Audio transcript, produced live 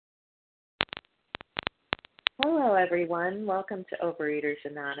Hello, everyone. Welcome to Overeaters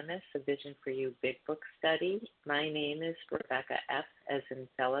Anonymous, a Vision for You Big Book study. My name is Rebecca F., as in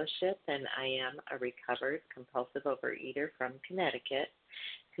fellowship, and I am a recovered compulsive overeater from Connecticut.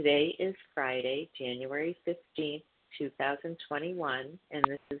 Today is Friday, January 15th, 2021, and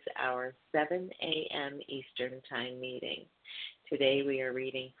this is our 7 a.m. Eastern Time meeting. Today we are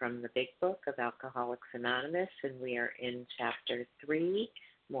reading from the Big Book of Alcoholics Anonymous, and we are in Chapter 3,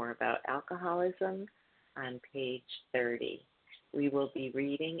 More About Alcoholism, on page 30. We will be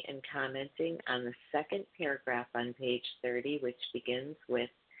reading and commenting on the second paragraph on page 30, which begins with,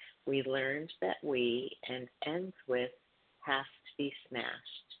 "We learned that we," and ends with, "has to be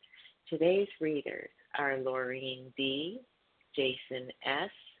smashed." Today's readers are Laureen D., Jason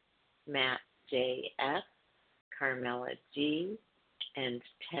S., Matt J. F., Carmela G., and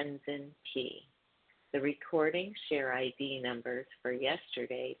Tenzin P. The recording share ID numbers for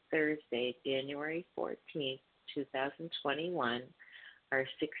yesterday, Thursday, January 14th, 2021, are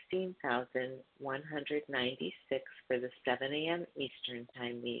 16,196 for the 7 a.m. Eastern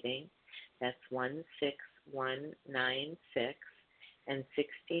Time meeting. That's 16196, and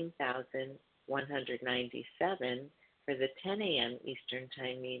 16,197 for the 10 a.m. Eastern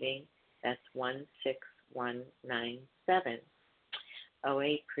Time meeting. That's 16197.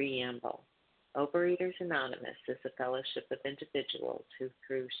 OA Preamble. Overeaters Anonymous is a fellowship of individuals who,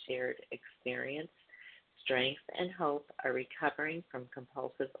 through shared experience, strength, and hope, are recovering from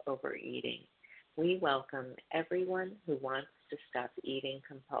compulsive overeating. We welcome everyone who wants to stop eating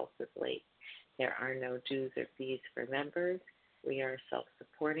compulsively. There are no dues or fees for members. We are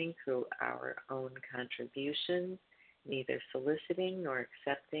self-supporting through our own contributions, neither soliciting nor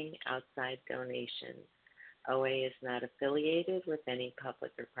accepting outside donations. OA is not affiliated with any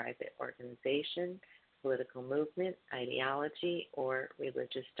public or private organization, political movement, ideology, or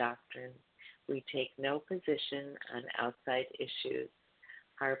religious doctrine. We take no position on outside issues.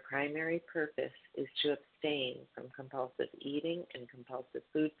 Our primary purpose is to abstain from compulsive eating and compulsive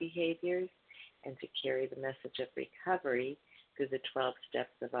food behaviors and to carry the message of recovery through the 12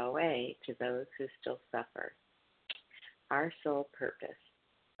 steps of OA to those who still suffer. Our sole purpose.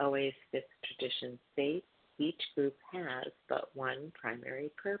 OA's fifth tradition states, each group has but one primary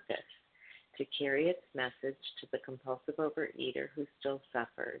purpose, to carry its message to the compulsive overeater who still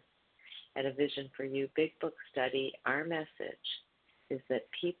suffers. At a Vision for You Big Book study, our message is that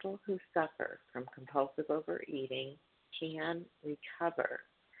people who suffer from compulsive overeating can recover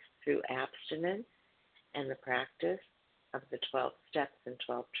through abstinence and the practice of the 12 steps and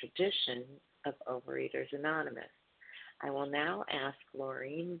 12 traditions of Overeaters Anonymous. I will now ask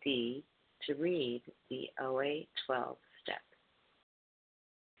Laureen D. to read the OA 12 steps.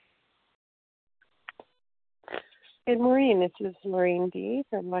 Good morning. This is Laureen D.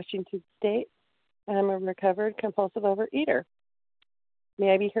 from Washington State. I'm a recovered compulsive overeater.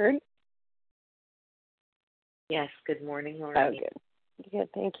 May I be heard? Yes. Good morning, Laureen. Oh, good.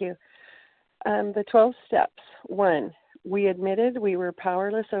 Good. Thank you. The 12 steps. 1. We admitted we were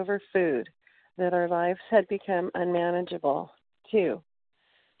powerless over food, that our lives had become unmanageable. 2.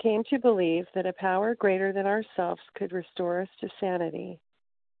 Came to believe that a power greater than ourselves could restore us to sanity.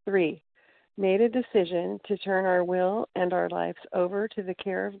 3. Made a decision to turn our will and our lives over to the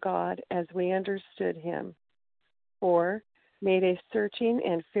care of God as we understood Him. 4. Made a searching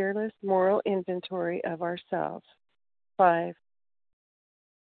and fearless moral inventory of ourselves. 5.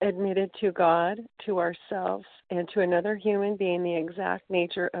 Admitted to God, to ourselves, and to another human being the exact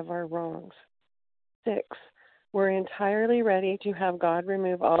nature of our wrongs. 6. We're entirely ready to have God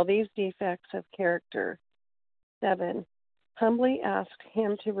remove all these defects of character. 7. Humbly asked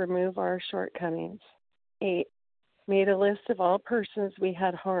Him to remove our shortcomings. 8. Made a list of all persons we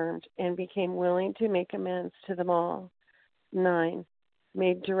had harmed and became willing to make amends to them all. 9.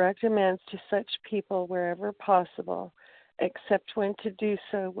 Made direct amends to such people wherever possible, except when to do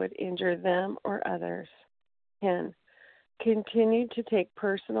so would injure them or others. 10. Continued to take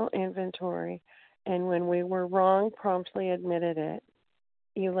personal inventory, and when we were wrong, promptly admitted it.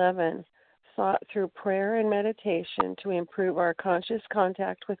 11. Sought through prayer and meditation to improve our conscious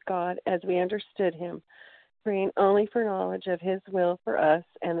contact with God as we understood Him, praying only for knowledge of His will for us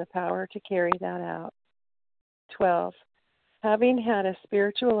and the power to carry that out. 12. Having had a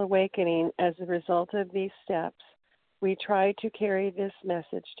spiritual awakening as a result of these steps, we try to carry this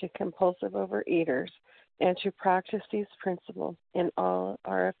message to compulsive overeaters and to practice these principles in all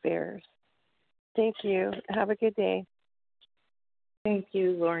our affairs. Thank you. Have a good day. Thank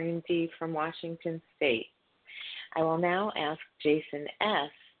you, Laureen D. from Washington State. I will now ask Jason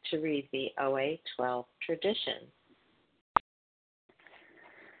S. to read the OA 12 tradition.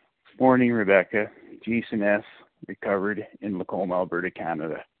 Morning, Rebecca. Jason S., recovered in Macomb, Alberta,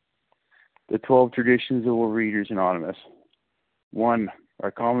 Canada. The 12 Traditions of Overeaters Anonymous. 1.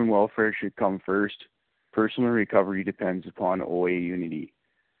 Our common welfare should come first. Personal recovery depends upon OA unity.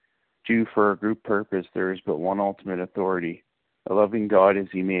 2. For our group purpose, there is but one ultimate authority, a loving God as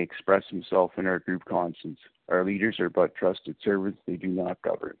he may express himself in our group conscience. Our leaders are but trusted servants, they do not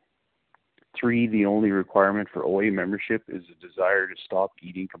govern. 3. The only requirement for OA membership is a desire to stop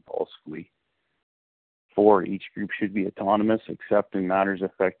eating compulsively. 4. Each group should be autonomous, except in matters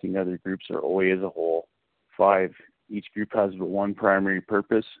affecting other groups or OA as a whole. 5. Each group has but one primary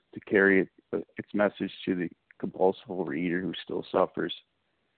purpose, to carry its message to the compulsive overeater who still suffers.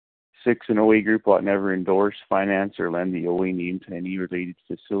 6. An OA group ought never endorse, finance, or lend the OA name to any related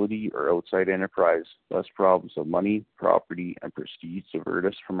facility or outside enterprise, lest problems of money, property, and prestige divert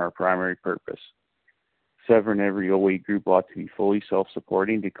us from our primary purpose. 7. Every OA group ought to be fully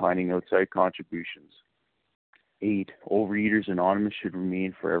self-supporting, declining outside contributions. 8. Overeaters Anonymous should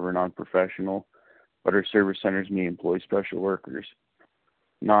remain forever non-professional, but our service centers may employ special workers.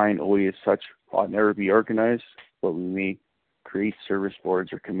 9. OA as such ought never be organized, but we may create service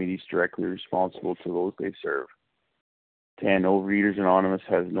boards or committees directly responsible to those they serve. 10. Overeaters Anonymous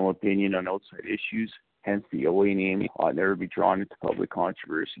has no opinion on outside issues, hence the OA name ought never be drawn into public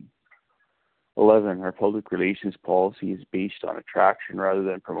controversy. 11. Our public relations policy is based on attraction rather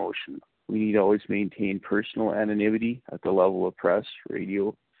than promotion. We need always maintain personal anonymity at the level of press,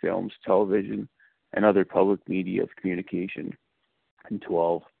 radio, films, television, and other public media of communication. And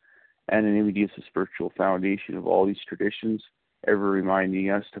 12. Anonymity is the spiritual foundation of all these traditions, ever reminding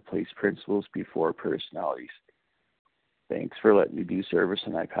us to place principles before personalities. Thanks for letting me do service,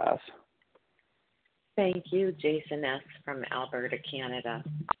 and I pass. Thank you, Jason S. from Alberta, Canada.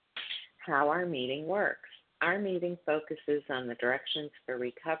 How our meeting works. Our meeting focuses on the directions for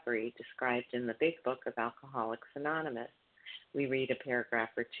recovery described in the Big Book of Alcoholics Anonymous. We read a paragraph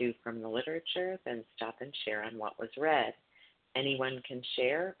or two from the literature, then stop and share on what was read. Anyone can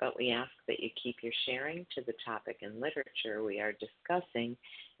share, but we ask that you keep your sharing to the topic and literature we are discussing,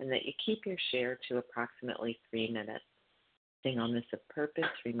 and that you keep your share to approximately 3 minutes. Singleness of purpose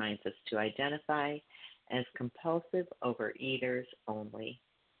reminds us to identify as compulsive overeaters only.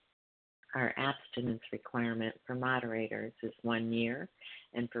 Our abstinence requirement for moderators is 1 year,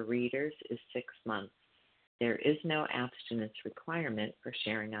 and for readers is 6 months. There is no abstinence requirement for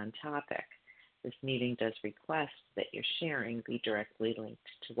sharing on topic. This meeting does request that your sharing be directly linked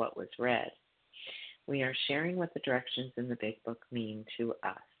to what was read. We are sharing what the directions in the Big Book mean to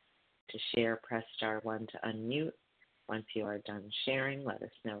us. To share, press *1 to unmute. Once you are done sharing, let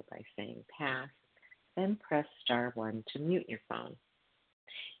us know by saying pass, then press *1 to mute your phone.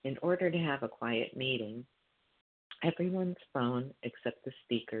 In order to have a quiet meeting, everyone's phone except the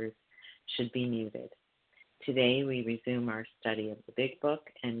speaker's should be muted. Today we resume our study of the Big Book,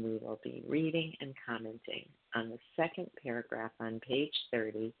 and we will be reading and commenting. On the second paragraph on page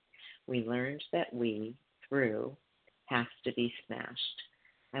 30, we learned that we, through, has to be smashed.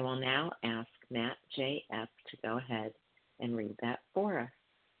 I will now ask Matt J.F. to go ahead and read that for us.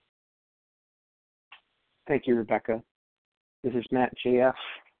 Thank you, Rebecca. This is Matt J.F.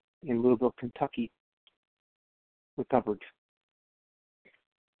 in Louisville, Kentucky, recovered.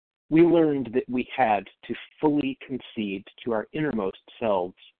 We learned that we had to fully concede to our innermost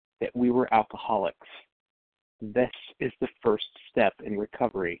selves that we were alcoholics. This is the first step in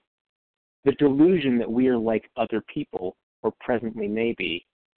recovery. The delusion that we are like other people, or presently may be,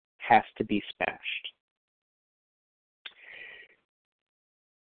 has to be smashed.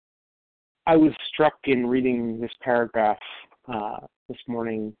 I was struck in reading this paragraph this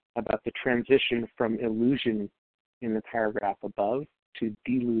morning about the transition from illusion in the paragraph above to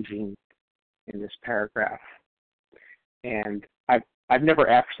delusion in this paragraph. And I've never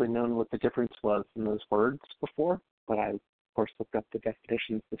actually known what the difference was in those words before, but I, of course, looked up the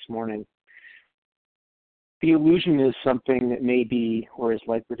definitions this morning. The illusion is something that may be or is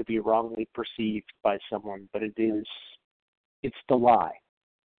likely to be wrongly perceived by someone, but it's the lie.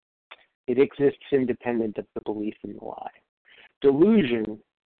 It exists independent of the belief in the lie. Delusion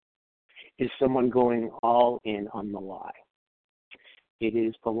is someone going all in on the lie. It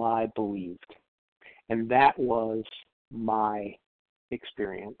is the lie believed. And that was my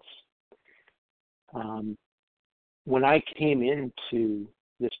experience. When I came into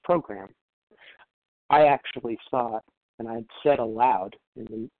this program, I actually thought, and I'd said aloud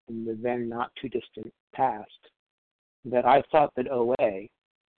in the then not too distant past, that I thought that OA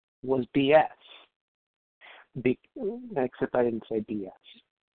was BS. Except I didn't say BS.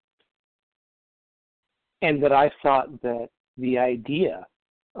 And that I thought that the idea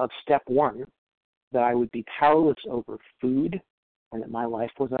of step 1 that I would be powerless over food and that my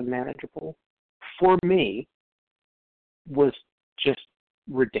life was unmanageable, for me, was just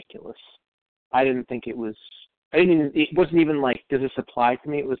ridiculous. I didn't think it was, it wasn't even like, does this apply to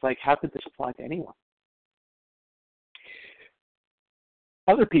me? It was like, how could this apply to anyone?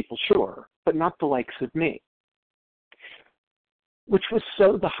 Other people, sure, but not the likes of me. Which was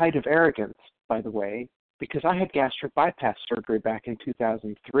so the height of arrogance, by the way, because I had gastric bypass surgery back in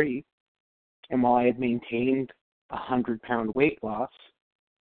 2003, and while I had maintained a 100-pound weight loss,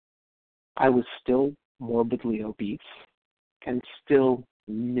 I was still morbidly obese and still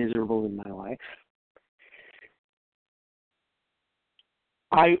miserable in my life.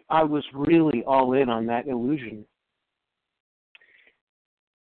 I was really all in on that illusion.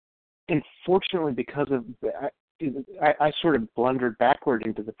 And fortunately, because of I sort of blundered backward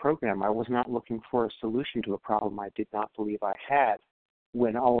into the program. I was not looking for a solution to a problem I did not believe I had,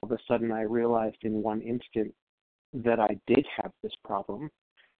 when all of a sudden I realized in one instant that I did have this problem,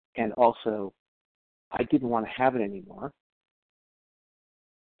 and also I didn't want to have it anymore.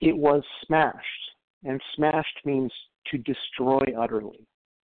 It was smashed, and smashed means to destroy utterly.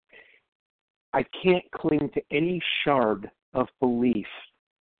 I can't cling to any shard of belief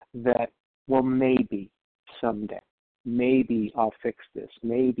that, well, maybe someday, maybe I'll fix this,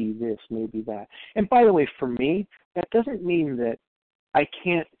 maybe that. And by the way, for me, that doesn't mean that I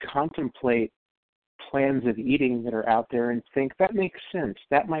can't contemplate plans of eating that are out there and think that makes sense,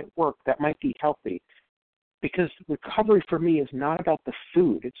 that might work, that might be healthy. Because recovery for me is not about the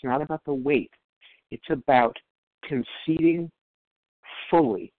food, it's not about the weight. It's about conceding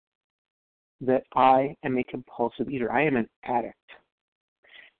fully that I am a compulsive eater. I am an addict.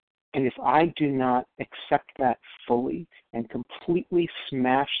 And if I do not accept that fully and completely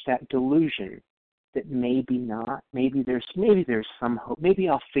smash that delusion that maybe not, maybe there's some hope, maybe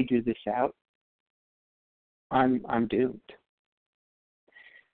I'll figure this out, I'm doomed.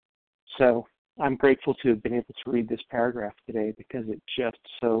 So I'm grateful to have been able to read this paragraph today, because it just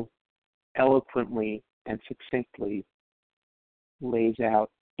so eloquently and succinctly lays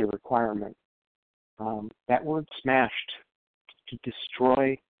out the requirement. That word smashed, to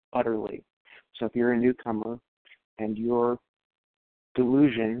destroy utterly. So if you're a newcomer and your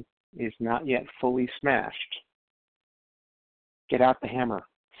delusion is not yet fully smashed, get out the hammer.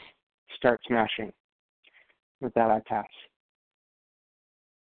 Start smashing. With that, I pass.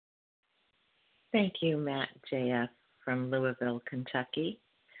 Thank you, Matt J.F. from Louisville, Kentucky.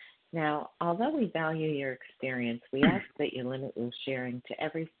 Now, although we value your experience, we ask that you limit your sharing to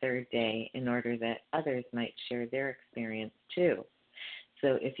every third day in order that others might share their experience too.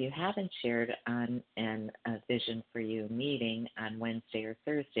 So if you haven't shared on a Vision for You meeting on Wednesday or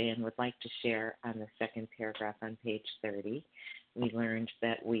Thursday and would like to share on the second paragraph on page 30, we learned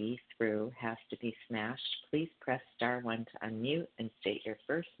that we, through, has to be smashed. Please press *1 to unmute and state your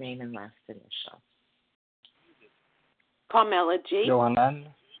first name and last initial. Carmela G. Johanan.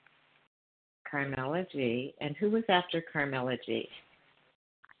 Carmela G. And who was after Carmela G?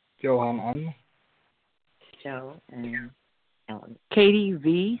 Johanan. Joe and Ellen. Katie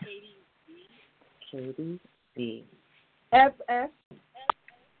V. Katie V. FS.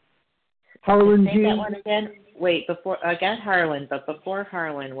 Harlan Say G. that one again. Wait, before I got Harlan, but before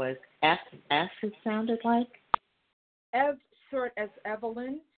Harlan was FS. It sounded like. Ev, short as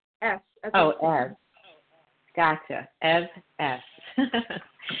Evelyn. S. As Ev. Gotcha. Ev S.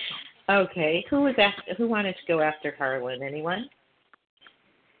 Okay. Who wanted to go after Harlan? Anyone?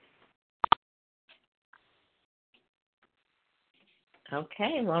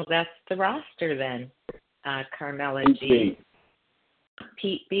 Okay. Well, that's the roster then. Carmela G.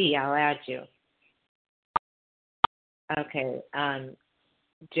 Pete B. I'll add you. Okay.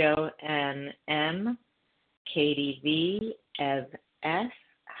 Joe N. M. Katie V. Ev S.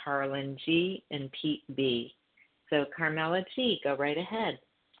 Harlan G. and Pete B. So Carmela G. Go right ahead.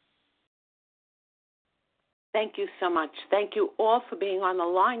 Thank you so much. Thank you all for being on the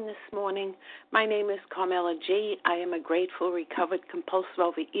line this morning. My name is Carmela G. I am a grateful, recovered, compulsive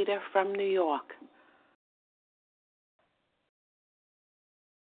overeater from New York.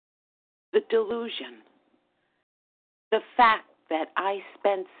 The delusion. The fact that I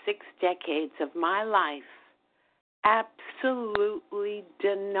spent 6 decades of my life absolutely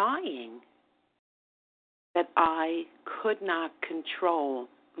denying that I could not control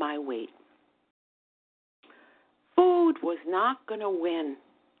my weight. Food was not going to win,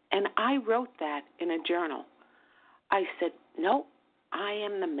 and I wrote that in a journal. I said, no, I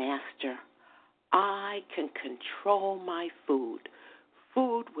am the master. I can control my food.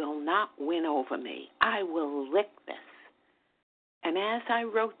 Food will not win over me. I will lick this. And as I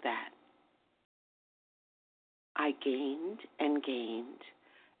wrote that, I gained and gained,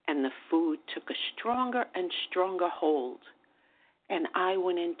 and the food took a stronger and stronger hold, and I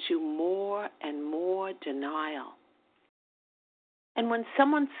went into more and more denial. And when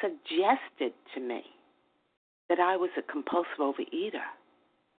someone suggested to me that I was a compulsive overeater,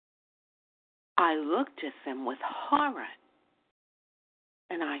 I looked at them with horror,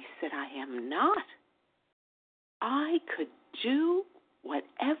 and I said, I am not. I could do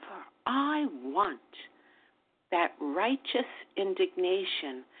whatever I want. That righteous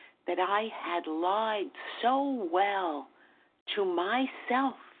indignation that I had lied so well to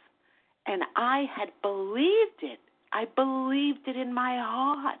myself, and I had believed it. I believed it in my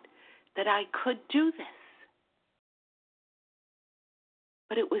heart that I could do this.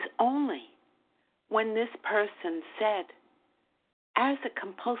 But it was only when this person said, as a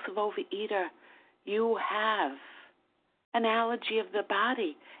compulsive overeater, you have an allergy of the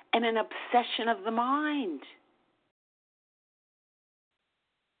body and an obsession of the mind.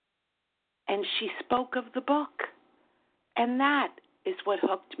 And she spoke of the book. And that is what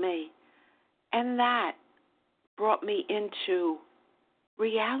hooked me. And that brought me into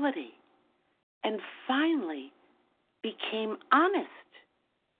reality. And finally became honest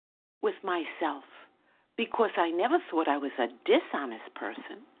with myself. Because I never thought I was a dishonest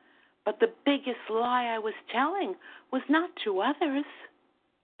person. But the biggest lie I was telling was not to others,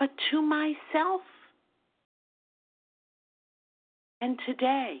 but to myself. And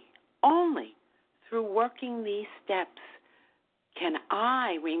today, only through working these steps can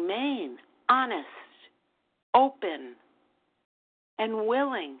I remain honest, open, and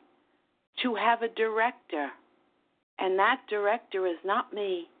willing to have a director. And that director is not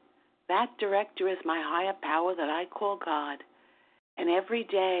me. That director is my higher power that I call God. And every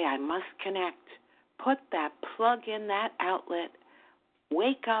day I must connect, put that plug in that outlet,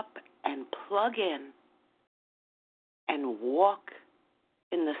 wake up and plug in, and walk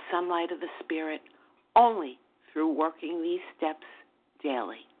in the sunlight of the Spirit only through working these steps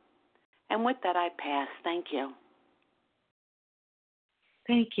daily. And with that, I pass. Thank you.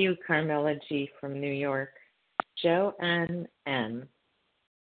 Thank you, Carmela G. from New York. Joanne M.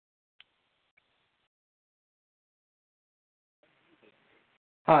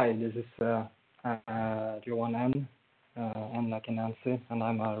 Hi, this is Johan M. I'm like Nancy, and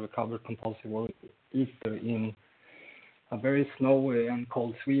I'm a recovered compulsive eater in a very snowy and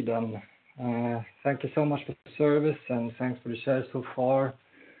cold Sweden. Thank you so much for the service, and thanks for the share so far.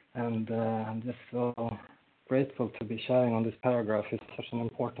 And I'm just so grateful to be sharing on this paragraph. It's such an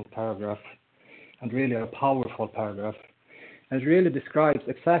important paragraph, and really a powerful paragraph. It really describes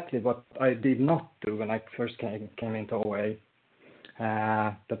exactly what I did not do when I first came into OA.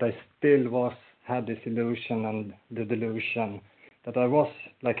 That I still had this illusion and the delusion that I was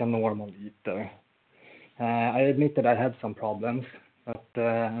like a normal eater. I admitted I had some problems, but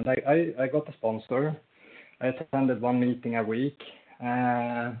and I got a sponsor. I attended one meeting a week.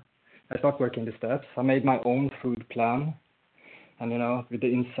 I started working the steps. I made my own food plan, and with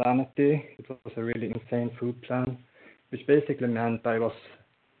the insanity, it was a really insane food plan, which basically meant I was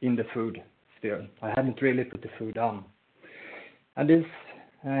in the food still. I hadn't really put the food on. And this,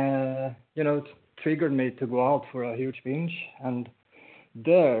 triggered me to go out for a huge binge. And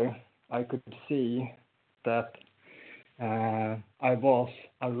there I could see that I was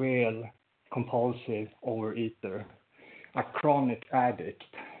a real compulsive overeater, a chronic addict.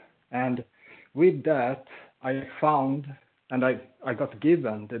 And with that, I found and I got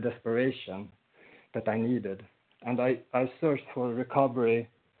given the desperation that I needed. And I searched for recovery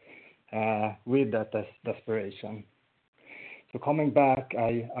with that desperation. So coming back,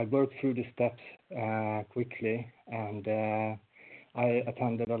 I worked through the steps quickly, and I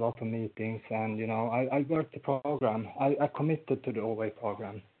attended a lot of meetings, and I worked the program. I committed to the OA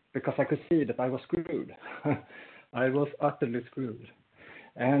program because I could see that I was screwed. I was utterly screwed,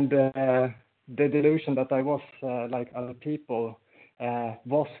 and the delusion that I was like other people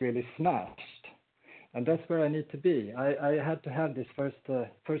was really smashed, and that's where I need to be. I had to have this first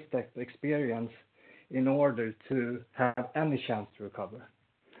step experience in order to have any chance to recover.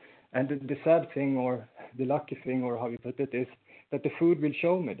 And the sad thing, or the lucky thing, or how you put it, is that the food will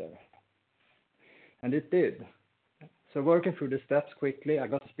show me there. And it did. So working through the steps quickly, I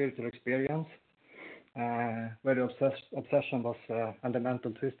got a spiritual experience where the obsession was, and the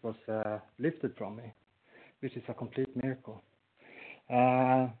mental twist was lifted from me, which is a complete miracle.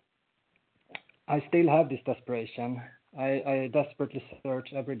 I still have this desperation. I desperately search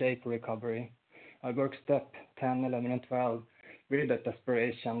every day for recovery. I work step 10, 11, and 12 with that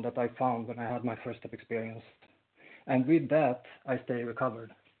desperation that I found when I had my first step experience. And with that, I stay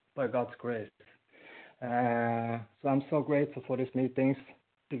recovered by God's grace. So I'm so grateful for these meetings.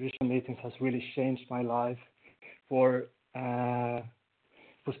 Division meetings has really changed my life for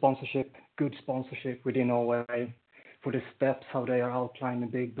sponsorship, good sponsorship within OA, for the steps, how they are outlined in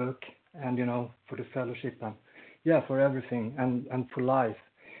the big book, and, for the fellowship and, for everything and for life.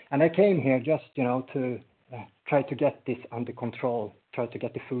 And I came here just, to try to get this under control, try to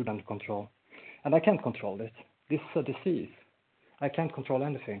get the food under control. And I can't control it. This is a disease. I can't control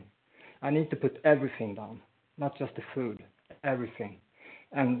anything. I need to put everything down, not just the food, everything,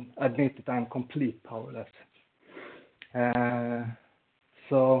 and admit that I'm complete powerless.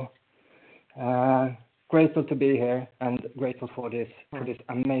 So grateful to be here and grateful for this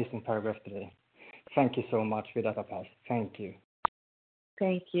amazing paragraph today. Thank you so much. With that, I pass. Thank you.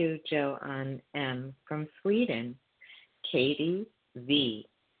 Thank you, Joanne M. From Sweden, Katie V.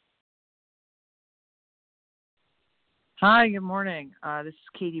 Hi, good morning. This is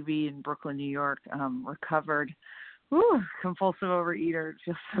Katie V. in Brooklyn, New York. Recovered, compulsive overeater. It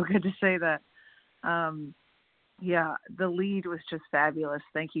feels so good to say that. The lead was just fabulous.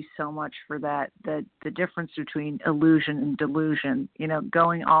 Thank you so much for that. The difference between illusion and delusion,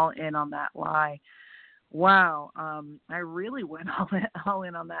 going all in on that lie. Wow, I really went all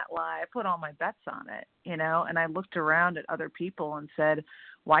in on that lie. I put all my bets on it, and I looked around at other people and said,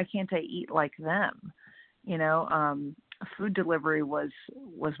 why can't I eat like them? Food delivery was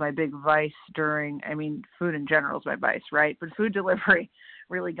my big vice food in general is my vice, right? But food delivery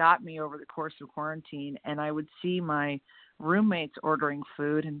really got me over the course of quarantine, and I would see my roommates ordering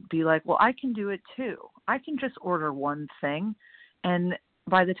food and be like, well, I can do it too. I can just order one thing, and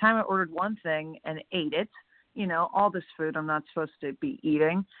by the time I ordered one thing and ate it, all this food I'm not supposed to be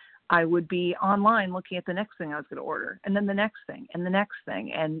eating, I would be online looking at the next thing I was going to order, and then the next thing, and the next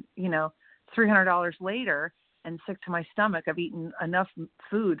thing, and, $300 later and sick to my stomach, I've eaten enough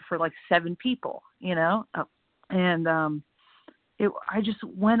food for like 7 people, and I just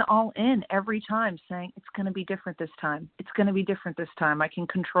went all in every time saying, it's going to be different this time. It's going to be different this time. I can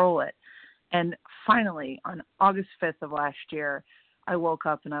control it. And finally, on August 5th of last year, I woke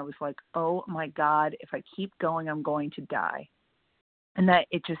up and I was like, oh my God, if I keep going, I'm going to die. And that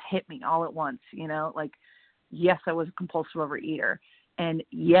it just hit me all at once, yes, I was a compulsive overeater. And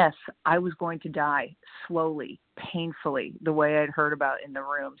yes, I was going to die slowly, painfully, the way I'd heard about in the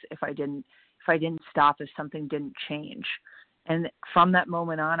rooms if I didn't stop, if something didn't change. And from that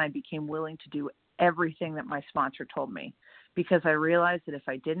moment on, I became willing to do everything that my sponsor told me, because I realized that if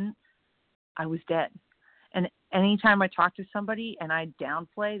I didn't, I was dead. And anytime I talk to somebody and I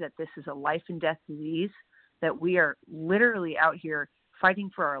downplay that this is a life and death disease, that we are literally out here fighting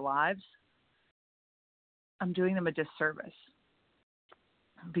for our lives, I'm doing them a disservice.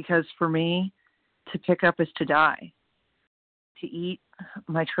 Because for me, to pick up is to die. To eat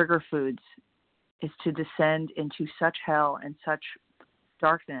my trigger foods is to descend into such hell and such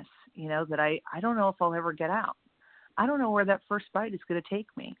darkness, that I don't know if I'll ever get out. I don't know where that first bite is going to take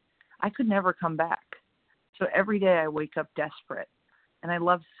me. I could never come back. So every day I wake up desperate. And I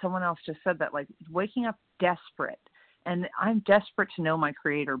love someone else just said that, like waking up desperate. And I'm desperate to know my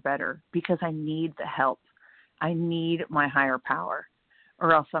Creator better because I need the help. I need my higher power,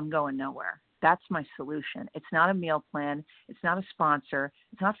 or else I'm going nowhere. That's my solution. It's not a meal plan. It's not a sponsor.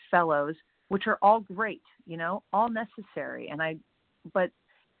 It's not fellows, which are all great, all necessary. But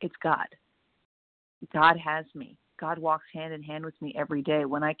it's God. God has me. God walks hand in hand with me every day.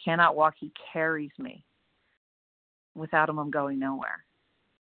 When I cannot walk, He carries me. Without Him, I'm going nowhere.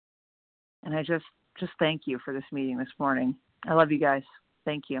 And I just thank you for this meeting this morning. I love you guys.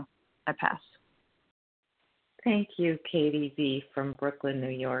 Thank you. I pass. Thank you, Katie V. from Brooklyn, New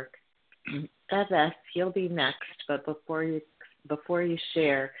York. Eves, you'll be next, but before you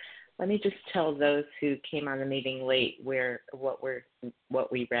share, let me just tell those who came on the meeting late what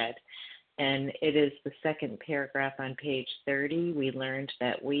we read. And it is the second paragraph on page 30. We learned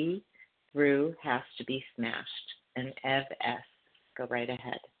that we, through, has to be smashed. And Ev S. Go right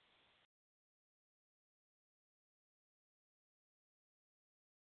ahead.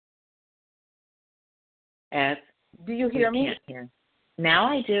 Ev, do you hear me? Can't hear. Now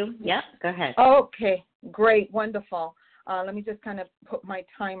I do. Yep, go ahead. Okay, great, wonderful. Let me just kind of put my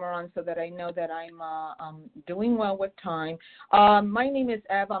timer on so that I know that I'm doing well with time. My name is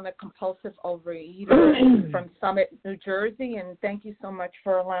Ev. I'm a compulsive overeater from Summit, New Jersey, and thank you so much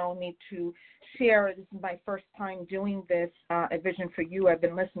for allowing me to share. This is my first time doing this, A Vision for You. I've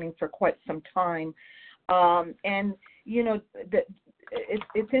been listening for quite some time. And,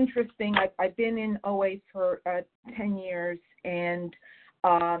 it's interesting. I've been in OA for 10 years, and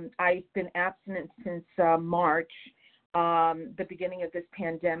I've been abstinent since March. the beginning of this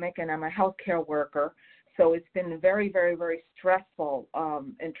pandemic, and I'm a healthcare worker. So it's been very, very, very stressful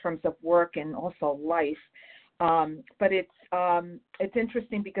in terms of work and also life. But it's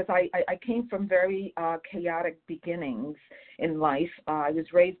interesting because I came from very chaotic beginnings in life. I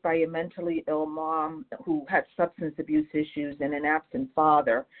was raised by a mentally ill mom who had substance abuse issues and an absent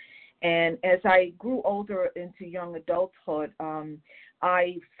father. And as I grew older into young adulthood,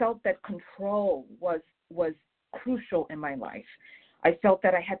 I felt that control was crucial in my life. I felt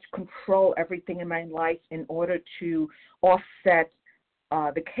that I had to control everything in my life in order to offset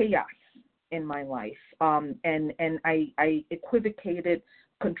the chaos in my life, and I equivocated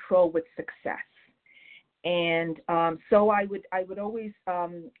control with success, and so I would always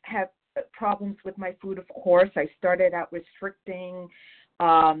have problems with my food. Of course, I started out restricting,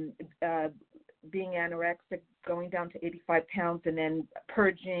 being anorexic, going down to 85 pounds, and then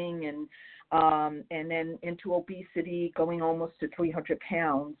purging, and then into obesity, going almost to 300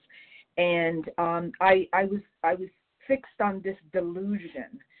 pounds, and I was fixed on this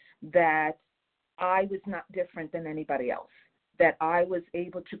delusion that I was not different than anybody else, that I was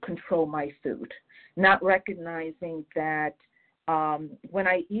able to control my food, not recognizing that when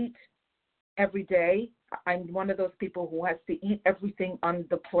I eat every day, I'm one of those people who has to eat everything on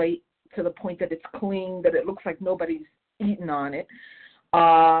the plate to the point that it's clean, that it looks like nobody's eaten on it.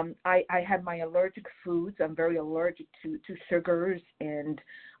 I have my allergic foods. I'm very allergic to sugars and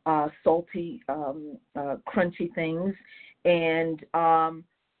salty, crunchy things, and I've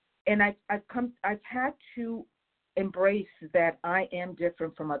had to embrace that I am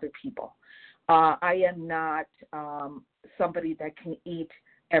different from other people. I am not somebody that can eat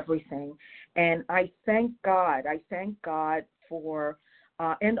everything, and I thank God for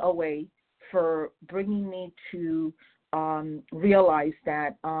NOA for bringing me to realize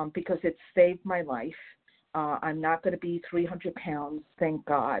that because it saved my life. I'm not going to be 300 pounds, thank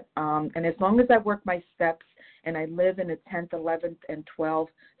God. And as long as I work my steps and I live in the 10th, 11th, and 12th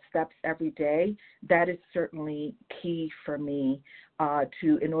steps every day, that is certainly key for me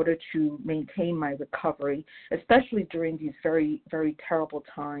in order to maintain my recovery, especially during these very, very terrible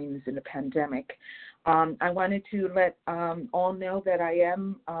times in the pandemic. I wanted to let all know that I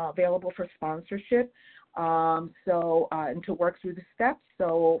am available for sponsorship. And to work through the steps,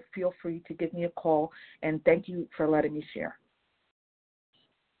 so feel free to give me a call, and thank you for letting me share.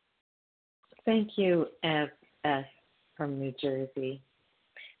 Thank you, Ev S. from New Jersey.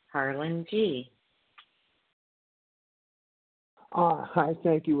 Harlan G. Hi,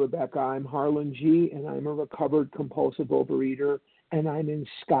 thank you, Rebecca. I'm Harlan G., and I'm a recovered compulsive overeater, and I'm in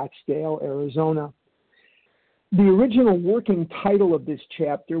Scottsdale, Arizona. The original working title of this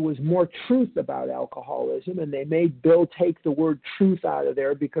chapter was More Truth About Alcoholism, and they made Bill take the word truth out of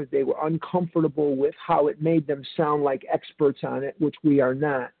there because they were uncomfortable with how it made them sound like experts on it, which we are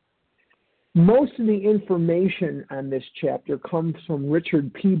not. Most of the information on this chapter comes from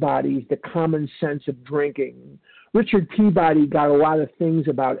Richard Peabody's The Common Sense of Drinking. Richard Peabody got a lot of things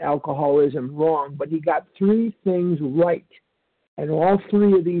about alcoholism wrong, but he got 3 things right. And all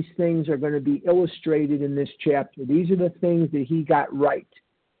 3 of these things are going to be illustrated in this chapter. These are the things that he got right.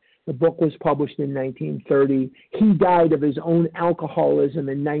 The book was published in 1930. He died of his own alcoholism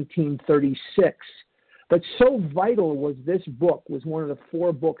in 1936. But so vital was this book, was one of the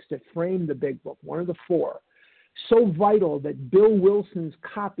 4 books that framed the big book, one of the 4. So vital that Bill Wilson's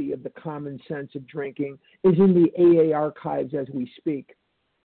copy of The Common Sense of Drinking is in the AA archives as we speak.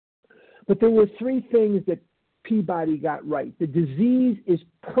 But there were 3 things that Peabody got right. The disease is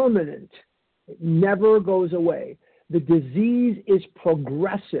permanent. It never goes away. The disease is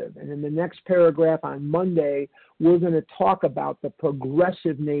progressive. And in the next paragraph on Monday, we're going to talk about the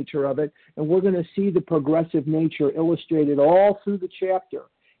progressive nature of it, and we're going to see the progressive nature illustrated all through the chapter.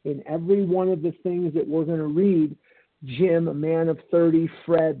 In every one of the things that we're going to read, Jim, a man of 30,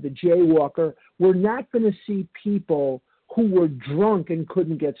 Fred, the jaywalker, we're not going to see people who were drunk and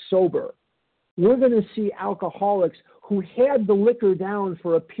couldn't get sober. We're going to see alcoholics who had the liquor down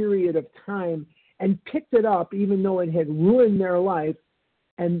for a period of time and picked it up even though it had ruined their life,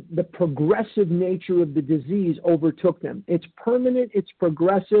 and the progressive nature of the disease overtook them. It's permanent, it's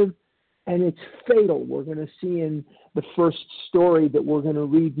progressive, and it's fatal. We're going to see in the first story that we're going to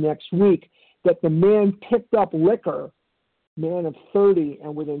read next week that the man picked up liquor, man of 30,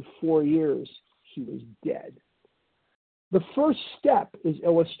 and within 4 years, he was dead. The first step is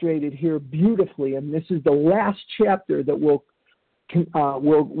illustrated here beautifully, and this is the last chapter that will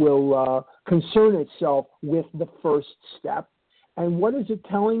concern itself with the first step. And what is it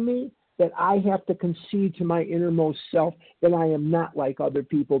telling me? That I have to concede to my innermost self that I am not like other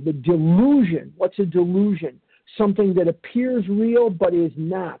people. The delusion. What's a delusion? something that appears real but is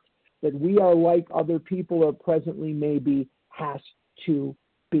not, that we are like other people or presently maybe, has to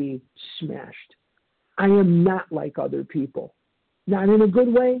be smashed. I am not like other people. Not in a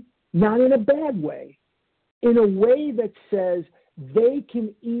good way, not in a bad way. In a way that says they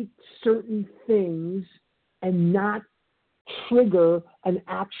can eat certain things and not trigger an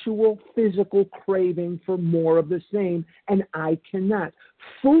actual physical craving for more of the same, and I cannot.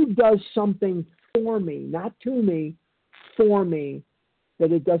 Food does something for me, not to me, for me,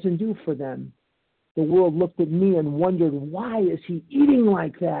 that it doesn't do for them. The world looked at me and wondered, why is he eating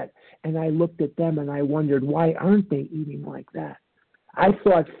like that? And I looked at them and I wondered, why aren't they eating like that? I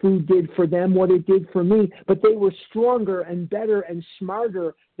thought food did for them what it did for me, but they were stronger and better and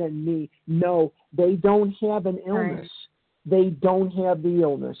smarter than me. No, they don't have an illness. They don't have the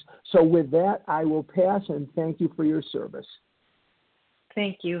illness. So with that, I will pass, and thank you for your service.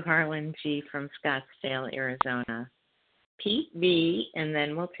 Thank you, Harlan G. from Scottsdale, Arizona. Pete B., and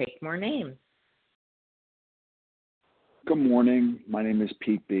then we'll take more names. Good morning. My name is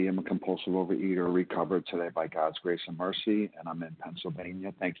Pete B. I'm a compulsive overeater, recovered today by God's grace and mercy, and I'm in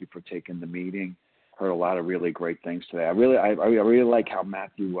Pennsylvania. Thank you for taking the meeting. Heard a lot of really great things today. I really like how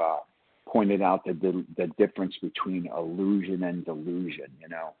Matthew pointed out the difference between illusion and delusion, you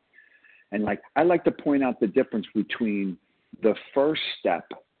know. And I like to point out the difference between the first step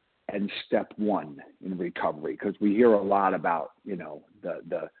and step one in recovery, because we hear a lot about,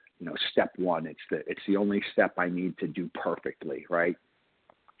 the step one. It's the only step I need to do perfectly, right?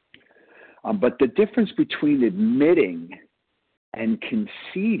 But the difference between admitting and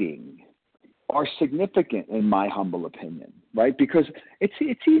conceding are significant in my humble opinion, right? Because it's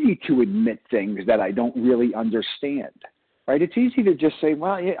easy to admit things that I don't really understand, right? It's easy to just say,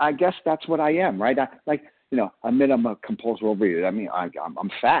 well, I guess that's what I am, right? Admit I'm a compulsive overeater. I mean,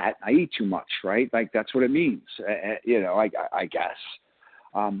 I'm fat. I eat too much, right? Like that's what it means, I guess.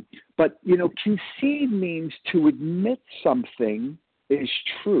 But concede means to admit something is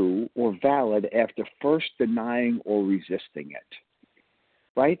true or valid after first denying or resisting it,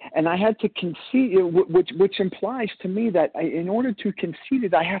 right? And I had to concede, which implies to me that in order to concede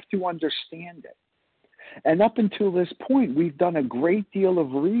it, I have to understand it. And up until this point, we've done a great deal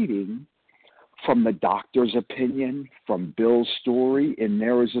of reading from the doctor's opinion, from Bill's story, and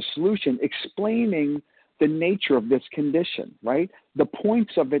There Is a Solution, explaining the nature of this condition, right? The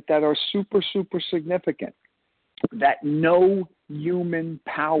points of it that are super, super significant, that no human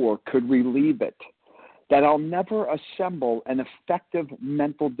power could relieve it, that I'll never assemble an effective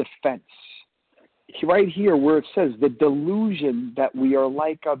mental defense. Right here where it says the delusion that we are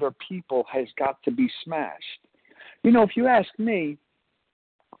like other people has got to be smashed. If you ask me,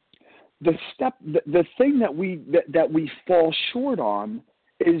 the thing that we fall short on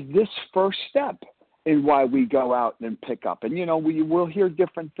is this first step in why we go out and pick up. And we will hear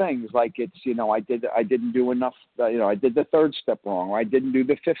different things, like it's I didn't do enough, I did the third step wrong, or I didn't do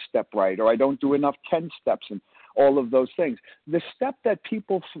the fifth step right, or I don't do enough 10 steps, and all of those things. The step that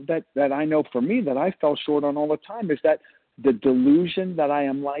people that I know for me that I fell short on all the time is that the delusion that I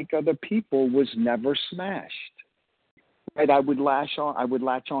am like other people was never smashed. Right, I would latch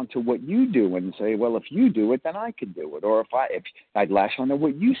on to what you do and say, well, if you do it, then I can do it. Or if I'd latch on to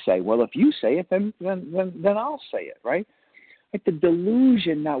what you say, well, if you say it, then I'll say it, right? Like the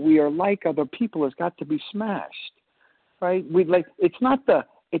delusion that we are like other people has got to be smashed, right? It's not the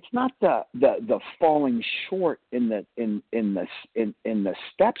falling short in the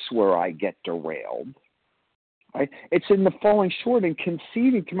steps where I get derailed. Right? It's in the falling short and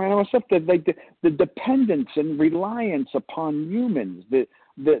conceding to myself, the dependence and reliance upon humans, the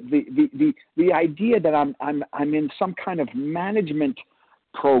idea that I'm in some kind of management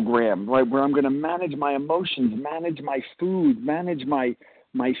program, right, where I'm going to manage my emotions, manage my food, manage my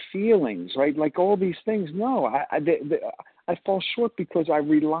feelings, right, like all these things. No, I fall short because I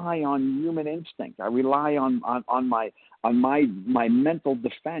rely on human instinct. I rely on my mental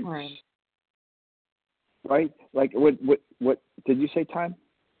defense. Right. Right? Like what did you say, time?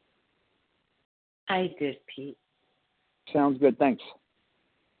 I did, Pete. Sounds good. Thanks.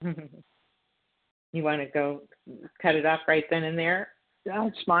 You want to go cut it off right then and there? Yeah,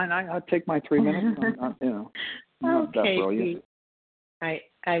 it's fine. I'll take my 3 minutes. Not that brilliant. Pete.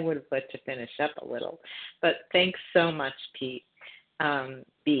 I would have let you finish up a little, but thanks so much, Pete.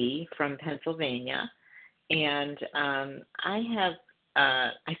 B from Pennsylvania, and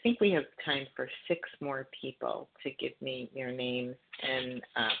I think we have time for 6 more people to give me your names and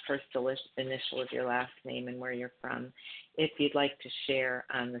first initial of your last name and where you're from. If you'd like to share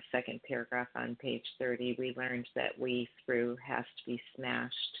on the second paragraph on page 30, we learned that we through has to be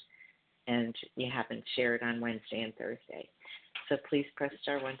smashed and you haven't shared on Wednesday and Thursday. So please press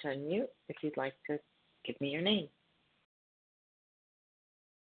star 1 to unmute if you'd like to give me your name.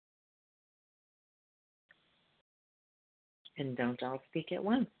 And don't all speak at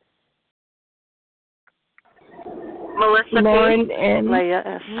once. Melissa Lauren P. and Leah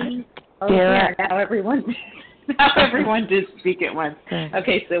S. Dara. Now everyone did speak at once.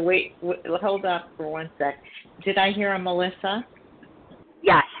 Okay, so wait, hold up for 1 sec. Did I hear a Melissa?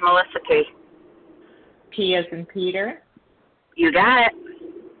 Yes, Melissa P. P as in Peter? You got it.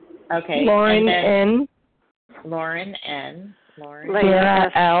 Okay. Lauren N. Lauren N. Lauren.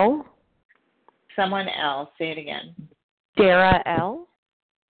 Dara L. Someone else. Say it again. Dara L.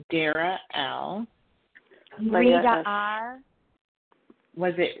 Dara L. Rita R.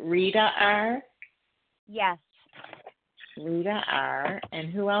 Was it Rita R? Yes. Rita R.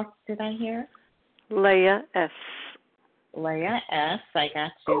 And who else did I hear? Leah S. Leah S. I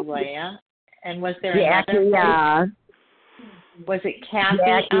got you, Leah. And was there Jackie another? R. Was it Kathy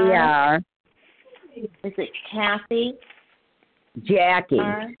Jackie R? R. Is it Kathy Jackie.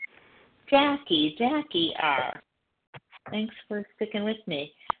 R? Jackie R. Thanks for sticking with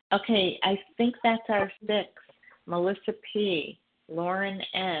me. Okay, I think that's our 6. Melissa P., Lauren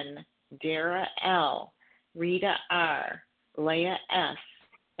N., Dara L., Rita R., Leah S.,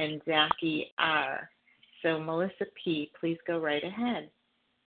 and Jackie R. So Melissa P., please go right ahead.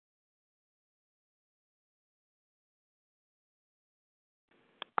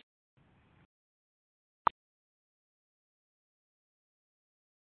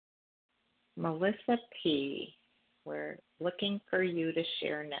 Melissa P., we're looking for you to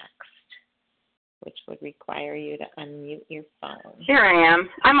share next, which would require you to unmute your phone. Here I am.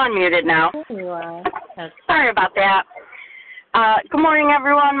 I'm unmuted now. There you are. Okay. Sorry about that. Good morning,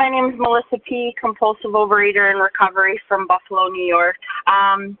 everyone. My name is Melissa P., compulsive overeater in recovery from Buffalo, New York.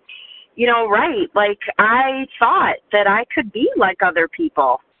 Like I thought that I could be like other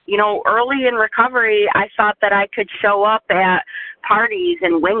people. Early in recovery, I thought that I could show up at parties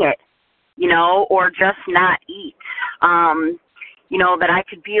and wing it, or just not eat. That I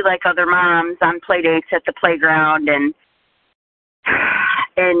could be like other moms on play dates at the playground and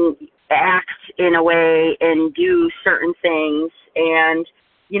act in a way and do certain things. And,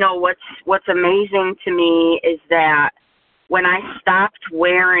 what's amazing to me is that when I stopped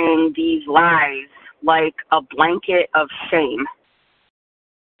wearing these lies like a blanket of shame,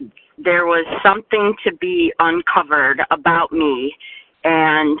 there was something to be uncovered about me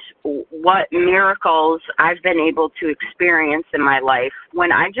and what miracles I've been able to experience in my life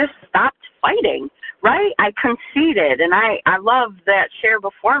when I just stopped fighting, right? I conceded, and I love that share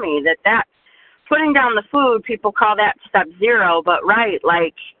before me, that putting down the food, people call that step 0, but right,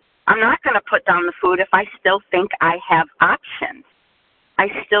 like I'm not going to put down the food if I still think I have options. I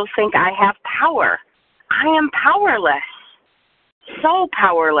still think I have power. I am powerless, so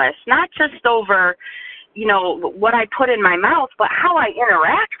powerless, not just over what I put in my mouth, but how I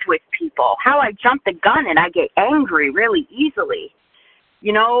interact with people, how I jump the gun and I get angry really easily,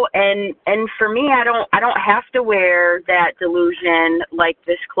 and for me, I don't have to wear that delusion like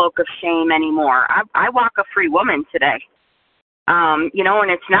this cloak of shame anymore. I walk a free woman today, and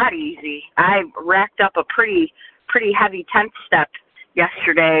it's not easy. I racked up a pretty heavy 10th step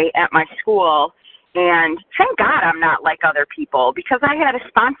yesterday at my school. And thank God I'm not like other people, because I had a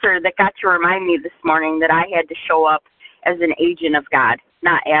sponsor that got to remind me this morning that I had to show up as an agent of God,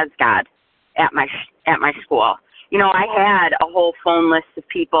 not as God, at my school. I had a whole phone list of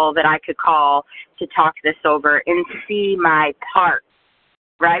people that I could call to talk this over and see my part,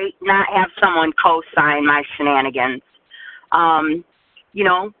 right? Not have someone co-sign my shenanigans. And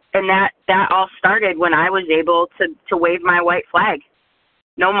that all started when I was able to wave my white flag.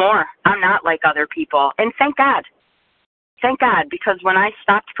 No more. I'm not like other people. And thank God. Thank God, because when I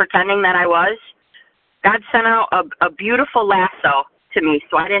stopped pretending that I was, God sent out a beautiful lasso to me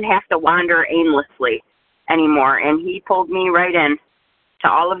so I didn't have to wander aimlessly anymore. And he pulled me right in to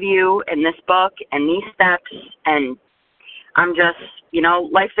all of you in this book and these steps. And I'm just,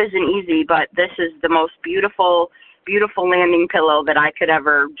 life isn't easy, but this is the most beautiful landing pillow that I could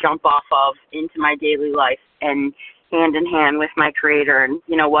ever jump off of into my daily life and hand in hand with my Creator. And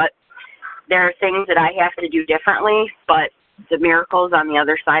you know what? There are things that I have to do differently, but the miracles on the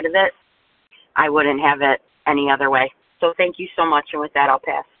other side of it, I wouldn't have it any other way. So thank you so much, and with that, I'll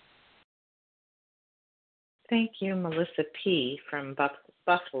pass. Thank you, Melissa P. from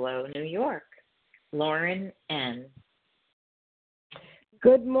Buffalo, New York. Lauren N.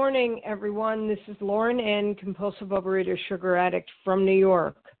 Good morning, everyone. This is Lauren N., compulsive overeater, sugar addict from New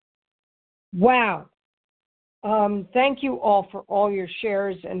York. Wow. Thank you all for all your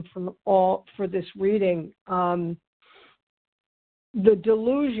shares and for this reading. The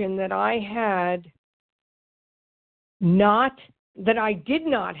delusion that I had, that I did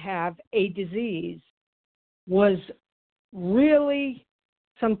not have a disease, was really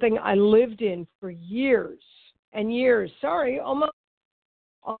something I lived in for years and years. Sorry, almost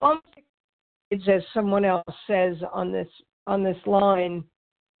as someone else says on this line,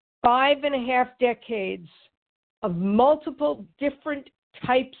 5.5 decades of multiple different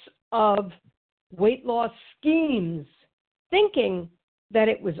types of weight loss schemes, thinking that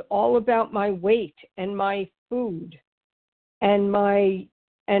it was all about my weight and my food and my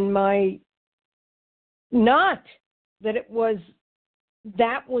not that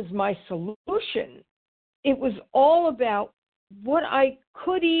that was my solution. It was all about what I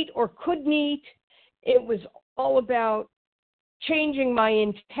could eat or couldn't eat. It was all about changing my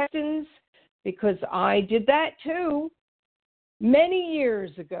intestines, because I did that too many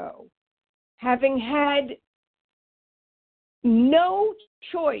years ago, having had no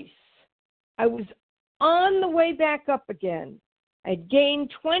choice. I was on the way back up again. I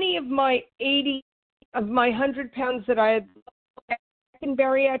gained 20 of my 100 pounds that I had in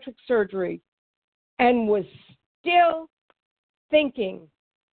bariatric surgery, and was still thinking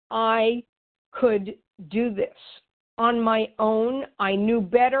I could do this on my own. I knew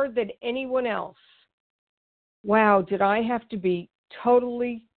better than anyone else. Wow, did I have to be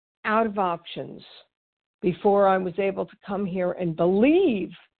totally out of options before I was able to come here and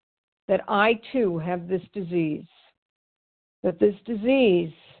believe that I too have this disease, that this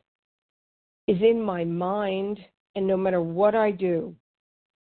disease is in my mind, and no matter what I do,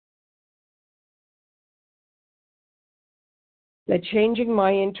 that changing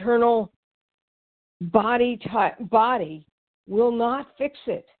my internal body will not fix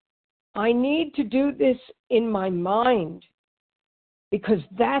it. I need to do this in my mind, because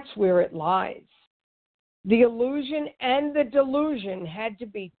that's where it lies. The illusion and the delusion had to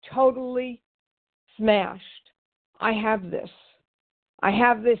be totally smashed. I have this. I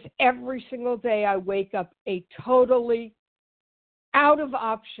have this every single day. I wake up a totally out of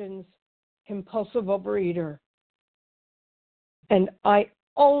options compulsive overeater. And I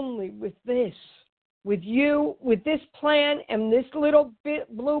only with this, with you, with this plan and this little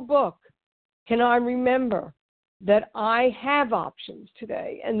blue book, can I remember that I have options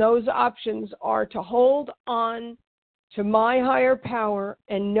today. And those options are to hold on to my higher power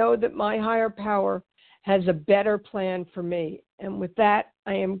and know that my higher power has a better plan for me. And with that,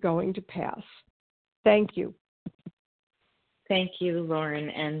 I am going to pass. Thank you. Thank you,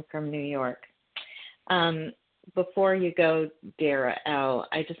 Lauren, and from New York. Before you go, Dara L.,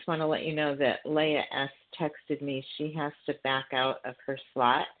 I just want to let you know that Leah S. texted me. She has to back out of her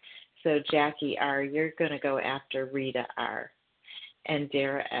slot. So Jackie R., you're going to go after Rita R. And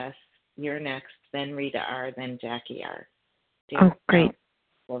Dara S., you're next, then Rita R., then Jackie R. Dara great.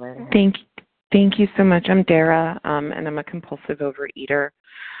 L. Thank you so much. I'm Dara, and I'm a compulsive overeater.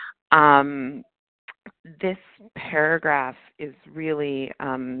 This paragraph is really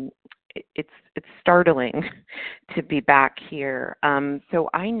it's startling to be back here. So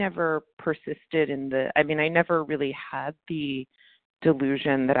I never persisted I never really had the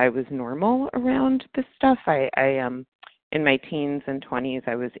delusion that I was normal around this stuff. I in my teens and 20s,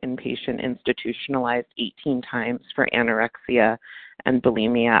 I was inpatient institutionalized 18 times for anorexia and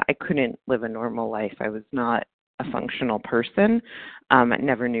bulimia. I couldn't live a normal life. I was not a functional person. I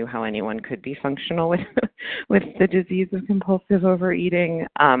never knew how anyone could be functional with the disease of compulsive overeating.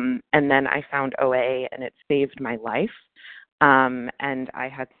 And then I found OA, and it saved my life. And I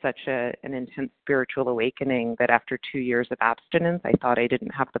had such an intense spiritual awakening that after 2 years of abstinence, I thought I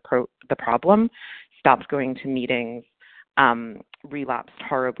didn't have the problem, stopped going to meetings, relapsed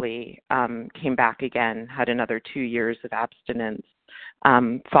horribly, came back again, had another 2 years of abstinence,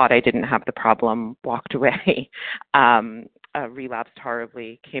 thought I didn't have the problem, walked away, relapsed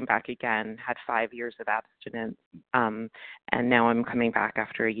horribly, came back again, had 5 years of abstinence, and now I'm coming back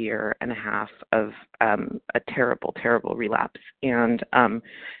after a year and a half of a terrible, terrible relapse. And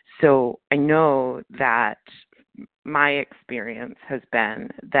so I know that my experience has been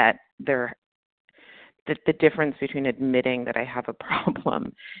that the difference between admitting that I have a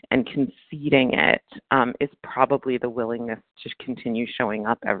problem and conceding it is probably the willingness to continue showing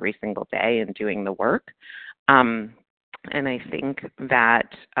up every single day and doing the work. And I think that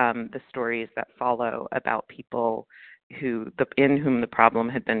the stories that follow about people in whom the problem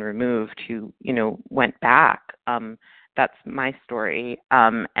had been removed, who went back, that's my story.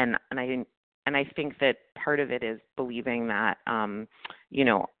 And I think that part of it is believing that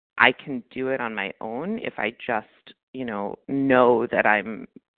I can do it on my own if I just, know that I'm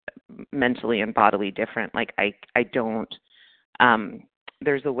mentally and bodily different. Like I don't,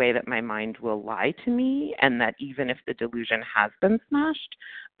 there's a way that my mind will lie to me, and that even if the delusion has been smashed,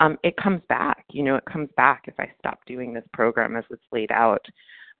 it comes back. It comes back if I stop doing this program as it's laid out.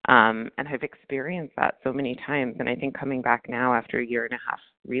 And I've experienced that so many times. And I think coming back now after a year and a half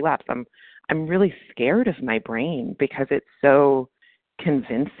relapse, I'm really scared of my brain because it's so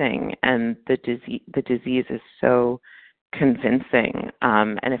convincing, and the disease is so convincing.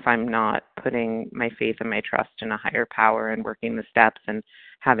 And if I'm not putting my faith and my trust in a higher power and working the steps and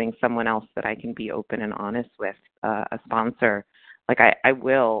having someone else that I can be open and honest with, a sponsor, like I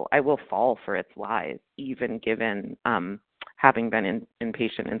will fall for its lies, even given having been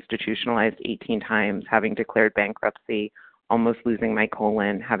inpatient institutionalized 18 times, having declared bankruptcy, almost losing my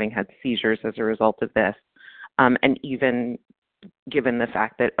colon, having had seizures as a result of this, and even given the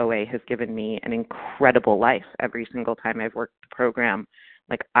fact that OA has given me an incredible life every single time I've worked the program,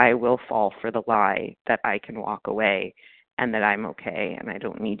 like I will fall for the lie that I can walk away and that I'm okay and I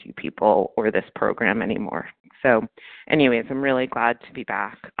don't need you people or this program anymore. So anyways, I'm really glad to be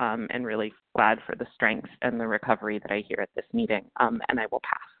back, and really glad for the strength and the recovery that I hear at this meeting, and I will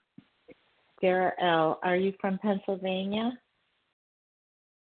pass. Sarah L., are you from Pennsylvania?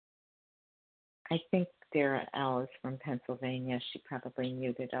 I think Dara L. is from Pennsylvania. She probably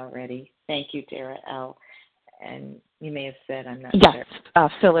muted already. Thank you, Dara L. And you may have said, I'm not sure.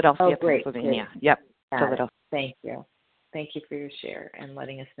 Yes, Philadelphia, oh, great, Pennsylvania. Great. Yep, Got Philadelphia. It. Thank you. Thank you for your share and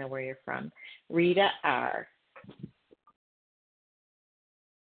letting us know where you're from. Rita R.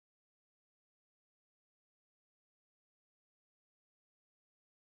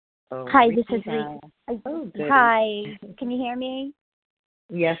 Oh, Hi, Rita. this is Rita. Oh, good. Hi, can you hear me?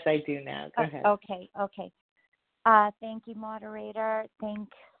 Yes, I do now. Go ahead. Okay. Thank you, moderator.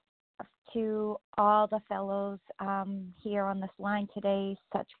 Thanks to all the fellows here on this line today.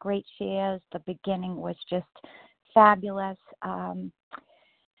 Such great shares. The beginning was just fabulous.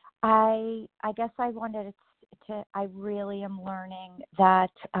 I guess I wanted to, I really am learning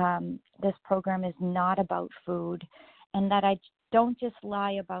that this program is not about food, and that I don't just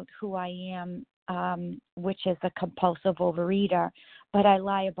lie about who I am, which is a compulsive overeater, but I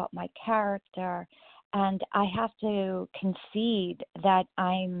lie about my character. And I have to concede that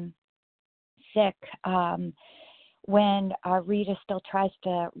I'm sick when Rita still tries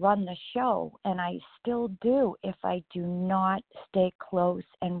to run the show, and I still do if I do not stay close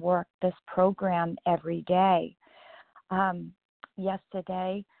and work this program every day.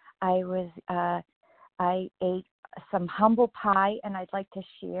 Yesterday, I ate some humble pie, and I'd like to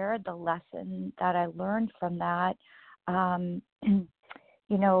share the lesson that I learned from that.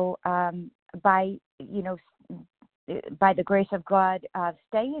 By the grace of God,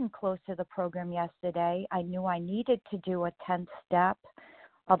 staying close to the program yesterday, I knew I needed to do a 10th step,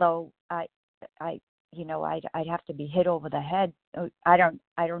 although I'd have to be hit over the head. I don't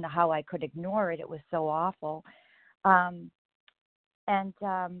know how I could ignore it. It was so awful. And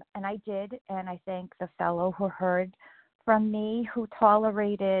I did, and I thank the fellow who heard from me, who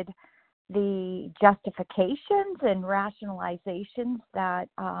tolerated the justifications and rationalizations that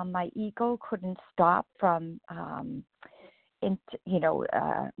my ego couldn't stop from,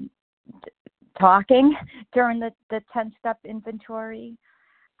 talking during the 10-step inventory.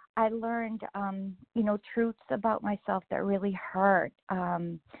 I learned, truths about myself that really hurt.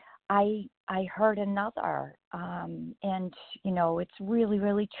 I heard another, and it's really,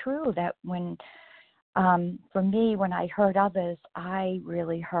 really true that when, for me, when I hurt others, I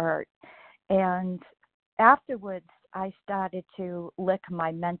really hurt. And afterwards, I started to lick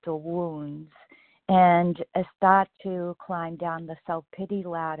my mental wounds and start to climb down the self-pity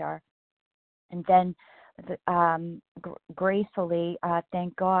ladder. And then, gracefully,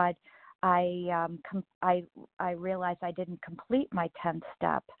 thank God, I realized I didn't complete my 10th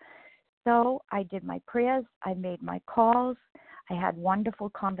step. So I did my prayers, I made my calls, I had wonderful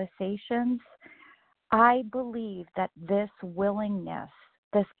conversations. I believe that this willingness,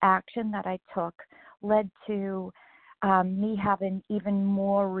 this action that I took, led to me having even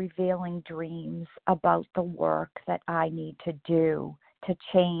more revealing dreams about the work that I need to do to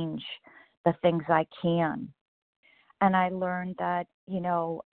change the things I can. And I learned that,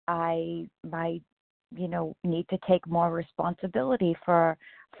 I need to take more responsibility for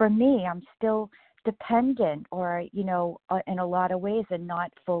me. I'm still dependent, or, in a lot of ways, and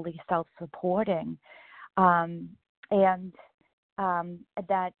not fully self-supporting. And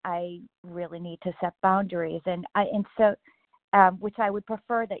that I really need to set boundaries, so which I would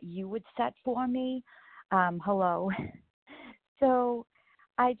prefer that you would set for me. Hello. So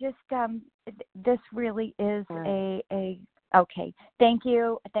I just this really is a okay. Thank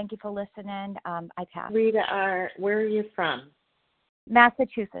you for listening. I pass. Rita R., where are you from?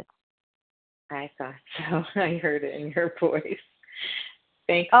 Massachusetts. I thought so. I heard it in your voice.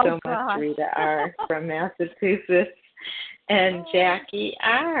 Thanks so much, Rita R. from Massachusetts. And Jackie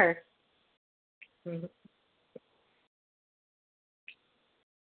R.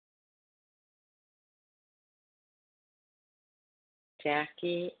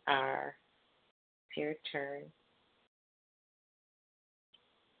 Jackie R. It's your turn.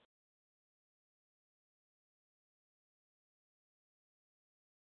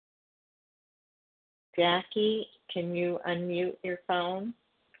 Jackie, can you unmute your phone?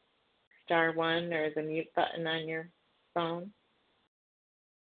 *1 or the mute button on your phone.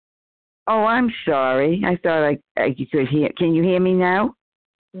 Oh, I'm sorry. I thought I could hear. Can you hear me now?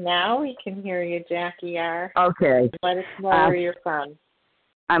 Now we can hear you, Jackie R. Okay. Let us know where you're from.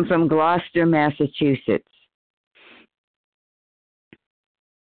 I'm from Gloucester, Massachusetts.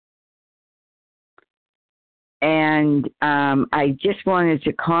 And I just wanted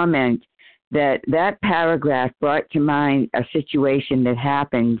to comment that paragraph brought to mind a situation that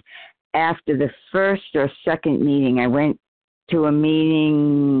happened after the first or second meeting. I went to a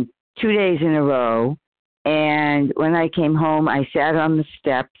meeting 2 days in a row, and when I came home, I sat on the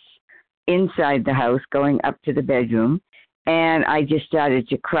steps inside the house going up to the bedroom, and I just started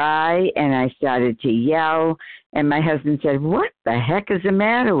to cry, and I started to yell, and my husband said, "What the heck is the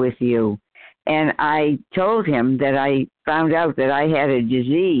matter with you?" And I told him that I found out that I had a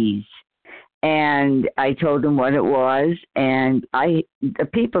disease, and I told him what it was, and the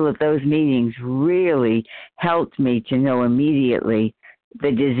people at those meetings really helped me to know immediately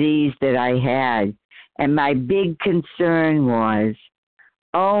the disease that I had. And my big concern was,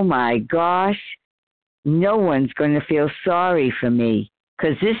 oh my gosh, no one's going to feel sorry for me,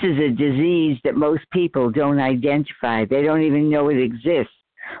 because this is a disease that most people don't identify. They don't even know it exists.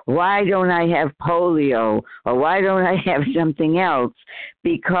 Why don't I have polio, or why don't I have something else?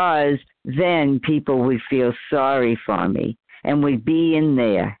 Because then people would feel sorry for me and would be in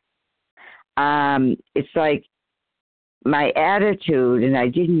there. It's like my attitude, and I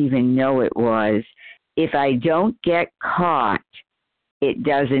didn't even know it was, if I don't get caught, it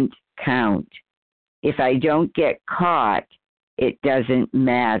doesn't count. If I don't get caught, it doesn't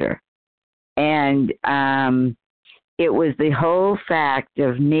matter. And it was the whole fact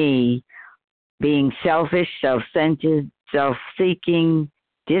of me being selfish, self-centered, self-seeking,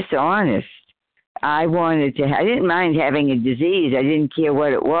 dishonest. I didn't mind having a disease. I didn't care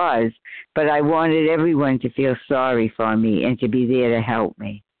what it was, but I wanted everyone to feel sorry for me and to be there to help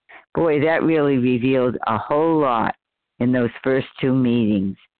me. Boy, that really revealed a whole lot in those first 2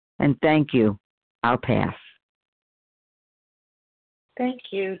 meetings. And thank you. I'll pass. Thank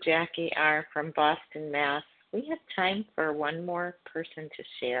you, Jackie R. from Boston, Mass. We have time for one more person to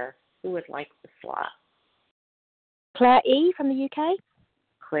share. Who would like the slot? Claire E. from the UK.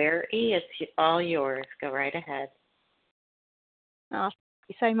 Claire E., it's all yours. Go right ahead. Oh, thank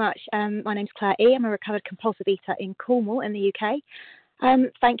you so much. My name's Claire E. I'm a recovered compulsive eater in Cornwall in the UK.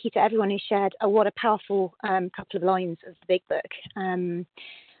 Thank you to everyone who shared what a powerful couple of lines of the big book. And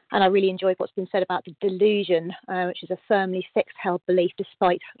I really enjoyed what's been said about the delusion, which is a firmly fixed held belief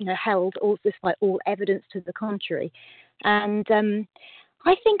despite all evidence to the contrary. And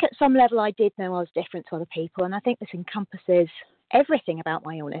I think at some level I did know I was different to other people, and I think this encompasses everything about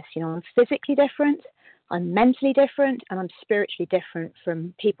my illness. I'm physically different, I'm mentally different, and I'm spiritually different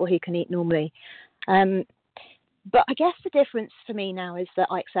from people who can eat normally. But I guess the difference for me now is that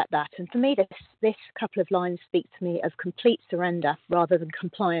I accept that. And for me, this couple of lines speak to me of complete surrender rather than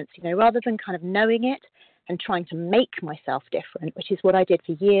compliance, rather than kind of knowing it and trying to make myself different, which is what I did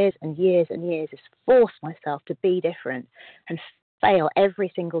for years and years and years, is force myself to be different and fail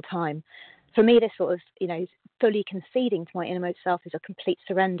every single time. For me, this sort of, fully conceding to my innermost self is a complete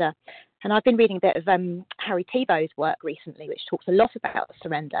surrender. And I've been reading a bit of Harry Tiebo's work recently, which talks a lot about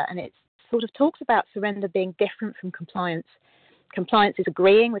surrender, and it sort of talks about surrender being different from compliance. Compliance is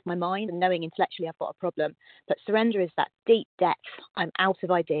agreeing with my mind and knowing intellectually I've got a problem, but surrender is that deep depth. I'm out of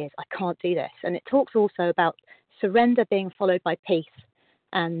ideas. I can't do this. And it talks also about surrender being followed by peace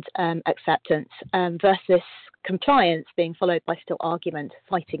and acceptance versus compliance being followed by still argument,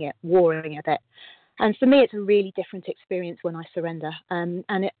 fighting it, warring a bit. And for me, it's a really different experience when I surrender. And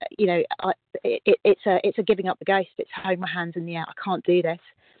it's a giving up the ghost. It's throwing my hands in the air. I can't do this.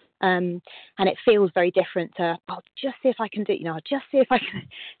 And it feels very different to, I'll just see if I can do, I'll just see if I can,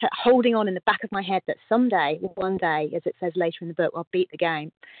 holding on in the back of my head that someday, one day, as it says later in the book, I'll beat the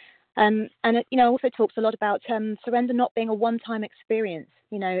game. And it, also talks a lot about surrender not being a one-time experience.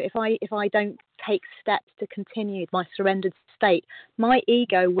 If I don't take steps to continue my surrendered state, my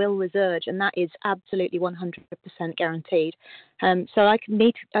ego will resurge, and that is absolutely 100% guaranteed. So I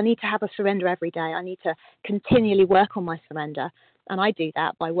need to have a surrender every day. I need to continually work on my surrender, and I do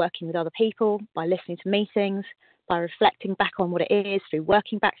that by working with other people, by listening to meetings, by reflecting back on what it is, through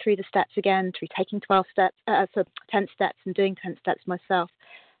working back through the steps again, through taking 10 steps and doing 10 steps myself.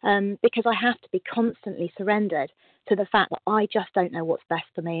 Because I have to be constantly surrendered to the fact that I just don't know what's best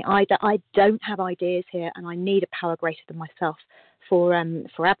for me. I don't have ideas here, and I need a power greater than myself for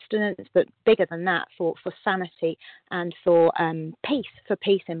abstinence, but bigger than that, for sanity and for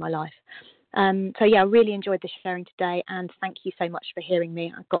peace in my life. So yeah, I really enjoyed the sharing today, and thank you so much for hearing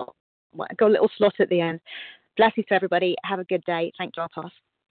me. I got a little slot at the end. Blessings to everybody. Have a good day. Thank you. I'll pass.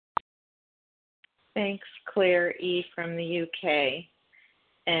 Thanks, Claire E. from the UK.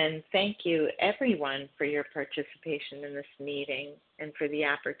 And thank you, everyone, for your participation in this meeting and for the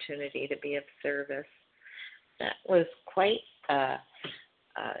opportunity to be of service. That was quite an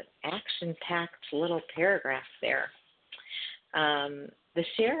action-packed little paragraph there. The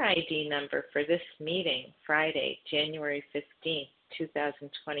share ID number for this meeting, Friday, January 15th,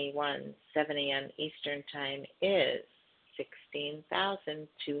 2021, 7 a.m. Eastern Time, is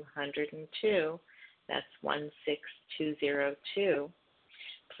 16,202. That's 16202.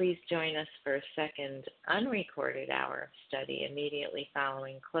 Please join us for a second unrecorded hour of study immediately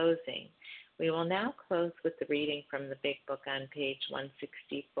following closing. We will now close with the reading from the Big Book on page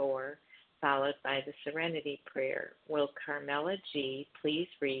 164, followed by the Serenity Prayer. Will Carmela G. please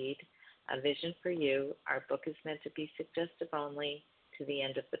read A Vision for You? Our book is meant to be suggestive only, to the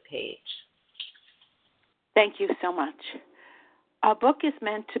end of the page. Thank you so much. Our book is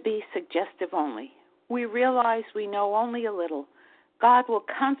meant to be suggestive only. We realize we know only a little. God will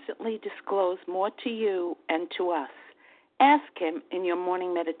constantly disclose more to you and to us. Ask Him in your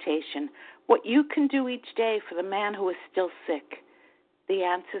morning meditation what you can do each day for the man who is still sick. The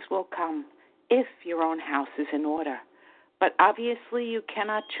answers will come if your own house is in order. But obviously you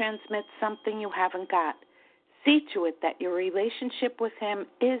cannot transmit something you haven't got. See to it that your relationship with Him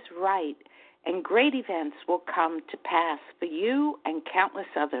is right, and great events will come to pass for you and countless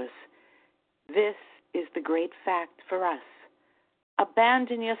others. This is the great fact for us.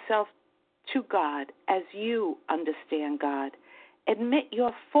 Abandon yourself to God as you understand God. Admit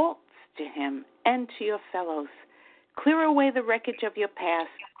your faults to Him and to your fellows. Clear away the wreckage of your past,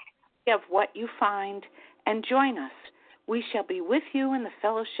 of what you find, and join us. We shall be with you in the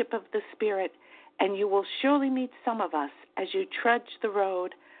fellowship of the Spirit, and you will surely meet some of us as you trudge the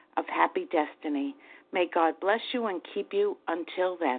road of happy destiny. May God bless you and keep you until then.